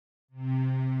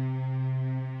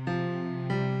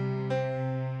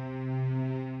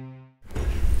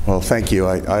Well, thank you.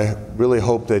 I really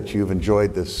hope that you've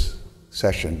enjoyed this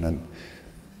session. And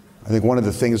I think one of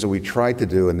the things that we tried to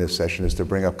do in this session is to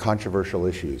bring up controversial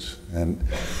issues. And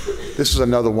this is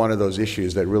another one of those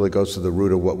issues that really goes to the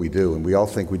root of what we do. And we all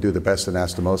think we do the best in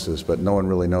anastomosis, but no one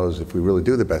really knows if we really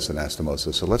do the best in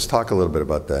anastomosis. So let's talk a little bit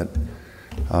about that.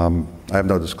 I have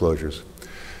no disclosures.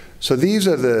 So these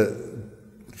are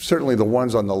certainly the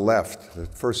ones on the left. The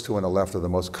first two on the left are the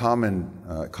most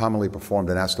commonly performed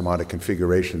anastomotic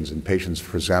configurations in patients,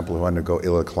 for example, who undergo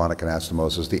ileocolic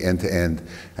anastomosis, the end-to-end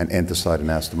and end-to-side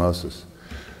anastomosis.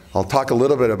 I'll talk a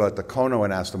little bit about the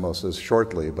anastomosis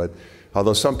shortly, but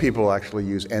although some people actually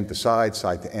use end-to-side,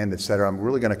 side-to-end, etc., I'm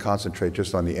really going to concentrate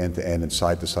just on the end-to-end and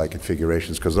side-to-side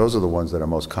configurations because those are the ones that are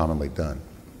most commonly done.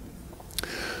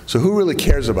 So who really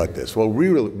cares about this? Well,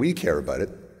 we care about it.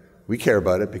 We care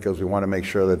about it because we want to make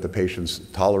sure that the patients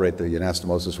tolerate the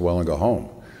anastomosis well and go home.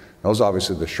 Those are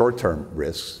obviously the short-term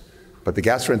risks, but the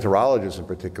gastroenterologists in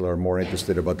particular are more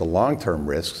interested about the long-term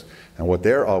risks, and what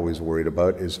they're always worried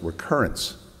about is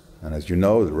recurrence. And as you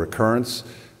know, the recurrence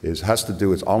has to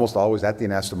do, it's almost always at the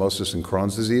anastomosis in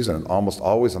Crohn's disease and almost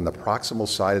always on the proximal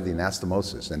side of the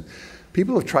anastomosis. And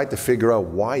people have tried to figure out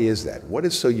why is that? What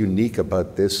is so unique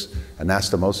about this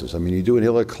anastomosis? I mean, you do an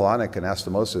ileocolonic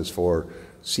anastomosis for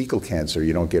cecal cancer,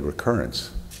 you don't get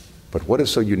recurrence. But what is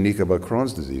so unique about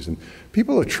Crohn's disease? And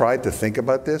people have tried to think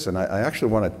about this, and I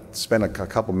actually want to spend a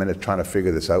couple minutes trying to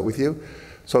figure this out with you.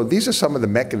 So these are some of the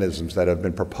mechanisms that have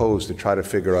been proposed to try to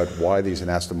figure out why these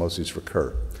anastomoses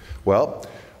recur. Well,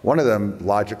 one of them,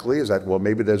 logically, is that, well,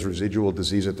 maybe there's residual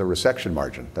disease at the resection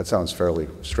margin. That sounds fairly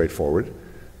straightforward.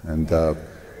 And,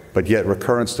 but yet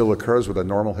recurrence still occurs with a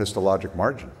normal histologic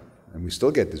margin, and we still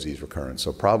get disease recurrence.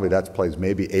 So probably that plays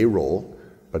maybe a role,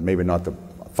 but maybe not the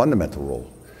fundamental role.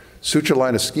 Suture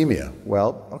line ischemia.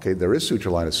 Well, okay, there is suture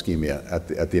line ischemia at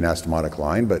the anastomotic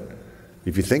line, but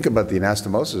if you think about the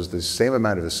anastomosis, the same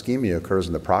amount of ischemia occurs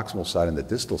in the proximal side and the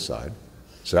distal side,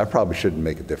 so that probably shouldn't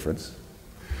make a difference.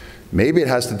 Maybe it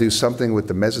has to do something with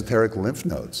the mesenteric lymph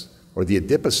nodes, or the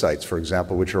adipocytes, for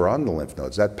example, which are on the lymph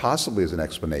nodes. That possibly is an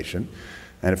explanation.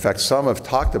 And in fact, some have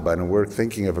talked about it, and we're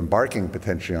thinking of embarking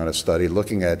potentially on a study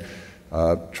looking at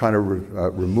trying to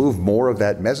remove more of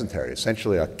that mesentery,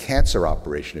 essentially a cancer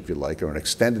operation, if you like, or an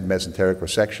extended mesenteric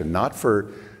resection, not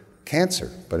for cancer,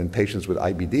 but in patients with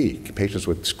IBD, patients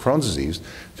with Crohn's disease,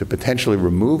 to potentially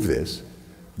remove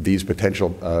these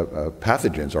potential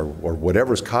pathogens or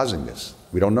whatever's causing this.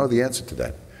 We don't know the answer to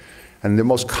that. And the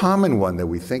most common one that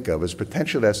we think of is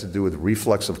potentially has to do with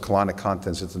reflux of colonic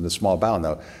contents into the small bowel.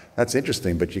 Now, that's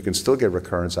interesting, but you can still get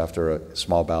recurrence after a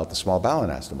small bowel to small bowel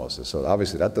anastomosis. So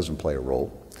obviously that doesn't play a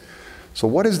role. So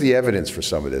what is the evidence for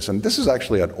some of this? And this is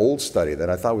actually an old study that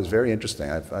I thought was very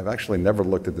interesting. I've actually never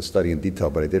looked at the study in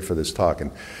detail, but I did for this talk. And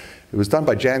it was done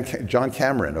by John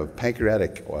Cameron of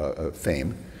pancreatic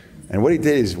fame. And what he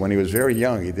did is, when he was very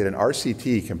young, he did an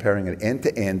RCT comparing an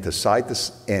end-to-end to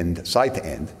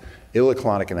side-to-end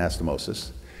ileocolic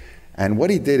anastomosis. And what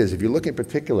he did is, if you look in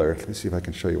particular, let me see if I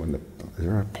can show you is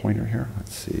there a pointer here?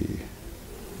 Let's see,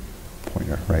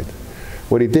 pointer, right.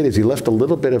 What he did is he left a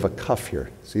little bit of a cuff here.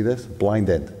 See this? Blind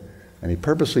end. And he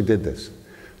purposely did this.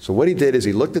 So what he did is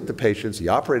he looked at the patients, he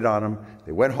operated on them,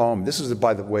 they went home. This is,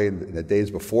 by the way, in the days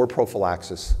before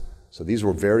prophylaxis. So these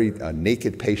were very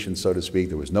naked patients, so to speak.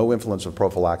 There was no influence of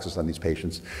prophylaxis on these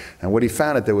patients. And what he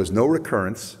found that there was no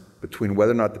recurrence between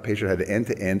whether or not the patient had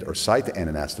end-to-end or side-to-end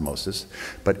anastomosis.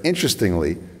 But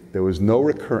interestingly, there was no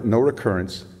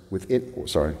recurrence within, oh,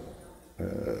 sorry,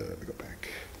 go back.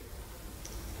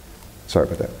 Sorry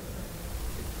about that.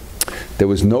 There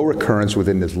was no recurrence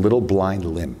within this little blind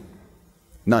limb.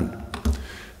 None.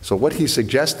 So what he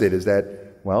suggested is that,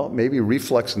 well, maybe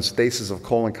reflux and stasis of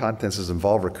colon contents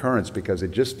involve recurrence because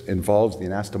it just involves the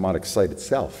anastomotic site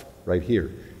itself, right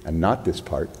here, and not this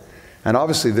part. And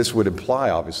obviously this would imply,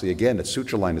 again, that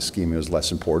suture line ischemia is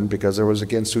less important because there was,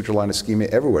 again, suture line ischemia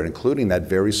everywhere, including that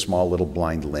very small little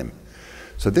blind limb.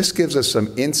 So this gives us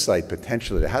some insight,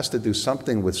 potentially. It has to do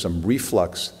something with some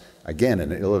reflux, again,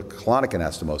 in an ileocolonic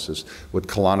anastomosis, with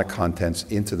colonic contents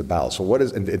into the bowel. So what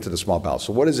is, into the small bowel.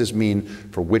 So what does this mean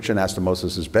for which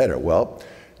anastomosis is better? Well,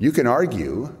 you can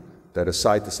argue that a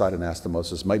side-to-side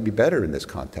anastomosis might be better in this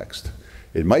context.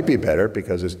 It might be better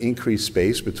because there's increased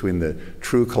space between the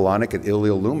true colonic and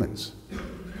ileal lumens,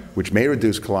 which may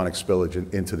reduce colonic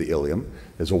spillage into the ileum.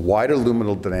 There's a wider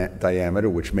luminal diameter,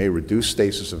 which may reduce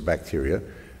stasis of bacteria.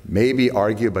 Maybe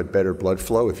argue about better blood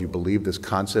flow if you believe this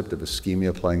concept of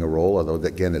ischemia playing a role, although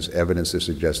again, there's evidence to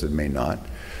suggest it may not.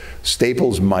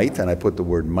 Staples might, and I put the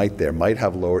word might there, might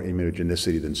have lower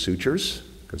immunogenicity than sutures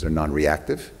because they're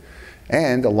non-reactive.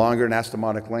 And a longer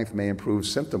anastomotic length may improve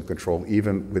symptom control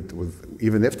even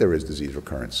if there is disease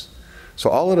recurrence. So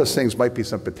all of those things might be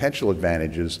some potential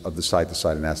advantages of the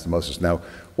side-to-side anastomosis. Now,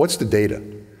 what's the data?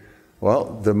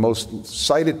 Well, the most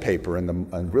cited paper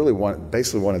and really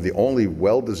basically one of the only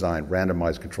well-designed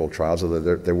randomized controlled trials,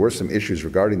 although there were some issues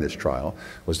regarding this trial,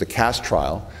 was the CAST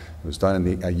trial. It was done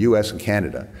in the US and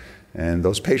Canada. And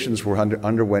those patients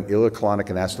underwent ileocolic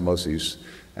anastomoses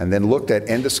and then looked at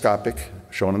endoscopic,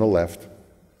 shown on the left,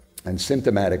 and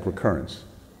symptomatic recurrence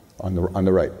on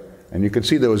the right. And you can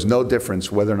see there was no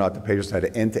difference whether or not the patients had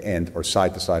an end-to-end or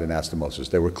side-to-side anastomosis.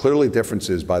 There were clearly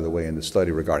differences, by the way, in the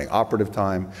study regarding operative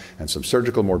time and some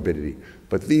surgical morbidity.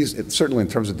 But certainly in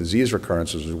terms of disease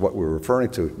recurrences, is what we're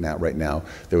referring to right now,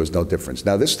 there was no difference.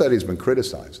 Now, this study has been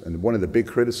criticized, and one of the big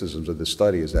criticisms of this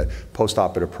study is that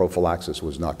postoperative prophylaxis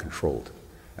was not controlled.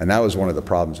 And that was one of the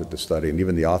problems with the study, and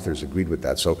even the authors agreed with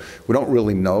that. So we don't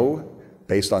really know,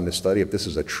 based on this study, if this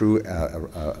is a true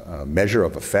measure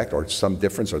of effect or some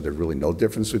difference, or there's really no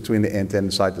difference between the end-to-end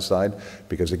and side-to-side,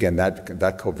 because again, that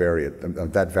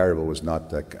variable was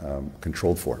not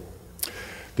controlled for.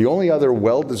 The only other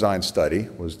well-designed study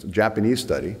was the Japanese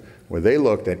study, where they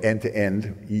looked at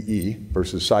end-to-end EE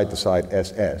versus side-to-side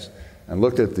SS, and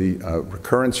looked at the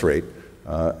recurrence rate,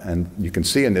 and you can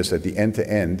see in this that the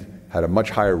end-to-end had a much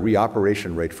higher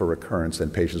reoperation rate for recurrence than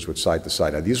patients with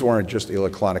side-to-side. Now, these weren't just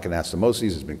ileocolic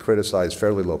anastomoses. It's been criticized,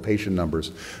 fairly low patient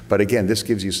numbers. But again, this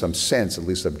gives you some sense, at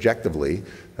least objectively,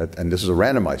 and this is a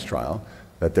randomized trial,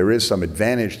 that there is some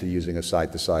advantage to using a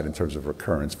side-to-side in terms of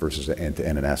recurrence versus an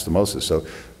end-to-end anastomosis. So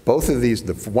both of these,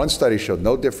 the one study showed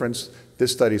no difference.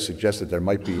 This study suggested there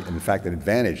might be, in fact, an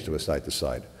advantage to a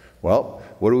side-to-side. Well,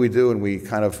 what do we do when we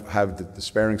kind of have the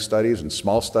despairing studies and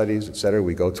small studies, et cetera?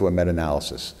 We go to a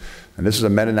meta-analysis. And this is a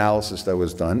meta-analysis that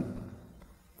was done.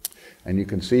 And you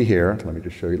can see here, let me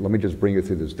just show you, let me just bring you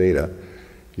through this data.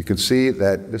 You can see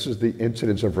that this is the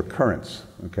incidence of recurrence,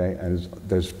 okay? And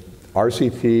there's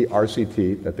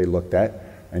RCT that they looked at.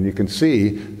 And you can see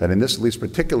that in this at least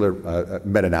particular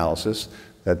meta-analysis,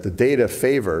 that the data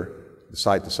favor the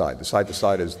side-to-side. The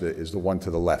side-to-side is the one to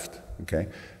the left, okay?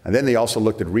 And then they also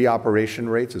looked at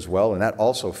reoperation rates as well, and that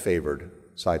also favored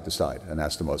side-to-side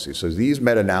anastomosis. So these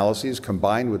meta-analyses,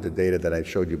 combined with the data that I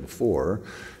showed you before,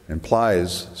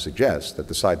 suggests that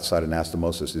the side-to-side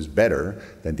anastomosis is better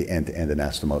than the end-to-end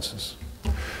anastomosis.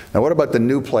 Now, what about the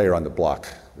new player on the block?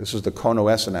 This is the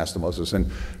Crohn-OS anastomosis, and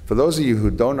for those of you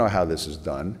who don't know how this is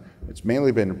done, it's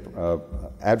mainly been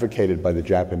advocated by the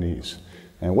Japanese.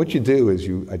 And what you do is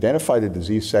you identify the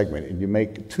disease segment and you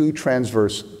make two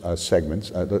transverse segments,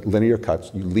 linear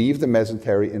cuts. You leave the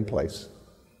mesentery in place,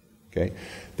 okay?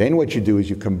 Then what you do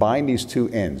is you combine these two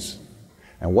ends.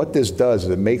 And what this does is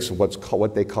it makes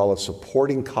what they call a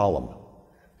supporting column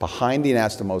behind the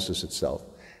anastomosis itself.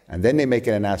 And then they make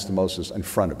an anastomosis in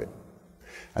front of it.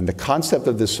 And the concept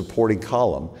of this supporting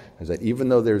column is that even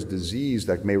though there's disease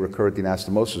that may recur at the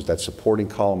anastomosis, that supporting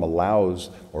column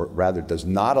allows, or rather does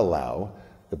not allow,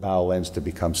 the bowel ends to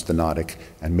become stenotic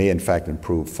and may in fact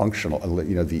improve functional,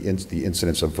 the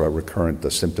incidence of recurrent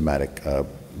symptomatic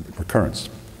recurrence.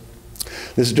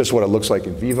 This is just what it looks like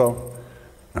in vivo,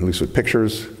 at least with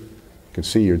pictures. You can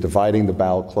see you're dividing the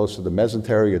bowel close to the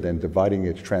mesentery, you're then dividing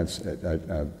it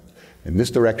in this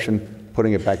direction,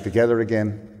 putting it back together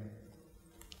again.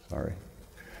 Sorry.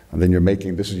 And then you're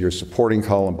making, this is your supporting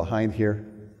column behind here,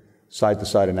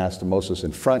 side-to-side anastomosis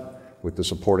in front with the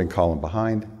supporting column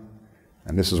behind.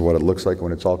 And this is what it looks like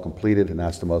when it's all completed,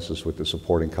 anastomosis with the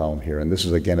supporting column here. And this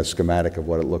is, again, a schematic of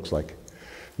what it looks like.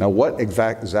 Now, what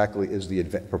exactly is the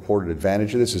purported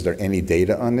advantage of this? Is there any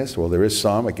data on this? Well, there is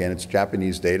some. Again, it's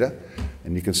Japanese data.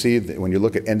 And you can see that when you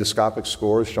look at endoscopic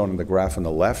scores shown in the graph on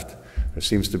the left, there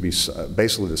seems to be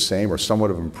basically the same or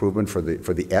somewhat of improvement for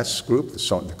the S group, the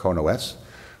Crohn-OS.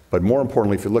 But more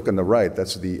importantly, if you look on the right,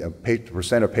 that's the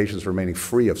percent of patients remaining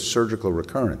free of surgical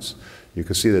recurrence. You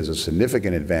can see there's a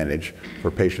significant advantage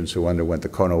for patients who underwent the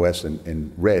Crohn-OS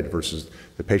in red versus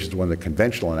the patients who underwent the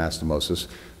conventional anastomosis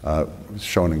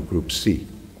shown in group C.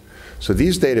 So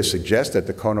these data suggest that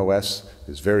the Crohn-OS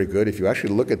is very good. If you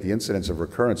actually look at the incidence of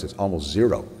recurrence, it's almost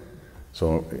zero.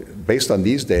 So based on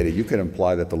these data, you can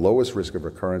imply that the lowest risk of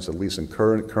recurrence, at least in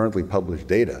currently published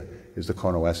data, is the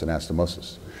Crohn-OS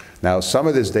anastomosis. Now, some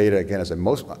of this data, again,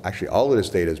 actually all of this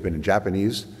data has been in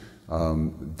Japanese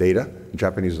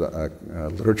Japanese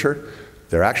literature.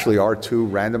 There actually are 2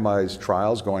 randomized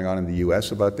trials going on in the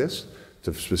US about this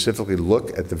to specifically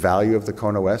look at the value of the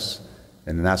Crohn-OS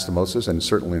and anastomosis, and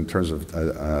certainly in terms of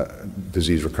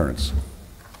disease recurrence.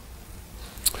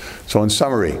 So in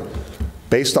summary,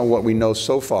 based on what we know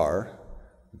so far,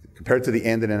 Compared to the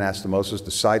end in anastomosis,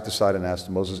 the side-to-side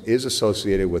anastomosis is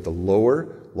associated with a lower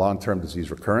long-term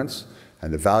disease recurrence,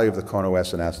 and the value of the Crohn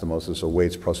OS anastomosis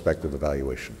awaits prospective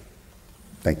evaluation.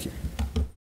 Thank you.